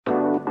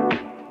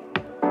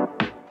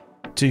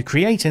To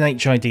create an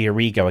HID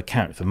Origo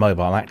account for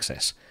mobile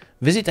access,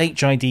 visit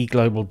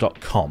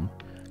hidglobal.com,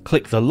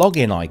 click the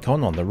login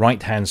icon on the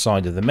right hand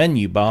side of the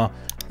menu bar,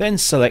 then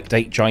select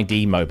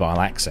HID Mobile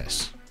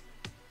Access.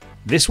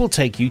 This will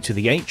take you to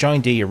the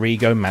HID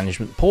Origo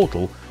management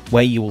portal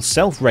where you will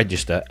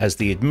self-register as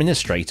the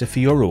administrator for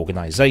your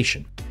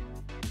organisation.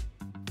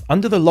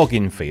 Under the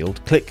login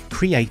field, click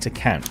Create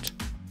Account.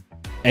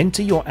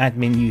 Enter your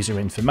admin user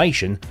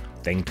information,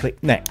 then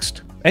click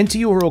Next. Enter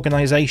your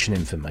organisation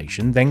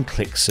information, then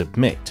click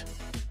Submit.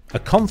 A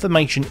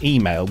confirmation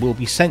email will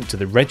be sent to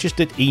the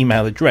registered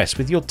email address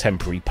with your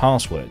temporary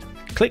password.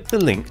 Click the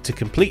link to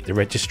complete the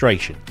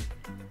registration.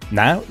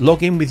 Now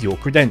log in with your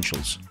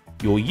credentials.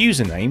 Your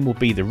username will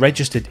be the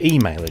registered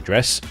email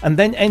address and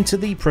then enter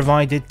the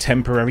provided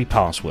temporary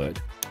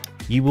password.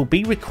 You will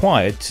be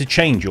required to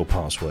change your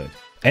password.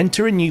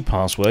 Enter a new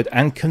password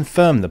and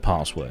confirm the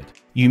password.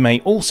 You may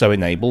also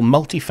enable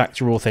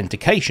multi-factor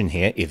authentication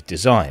here if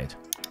desired.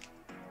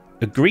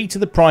 Agree to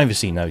the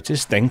privacy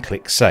notice, then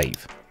click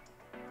Save.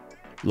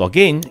 Log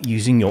in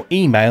using your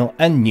email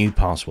and new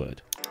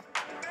password.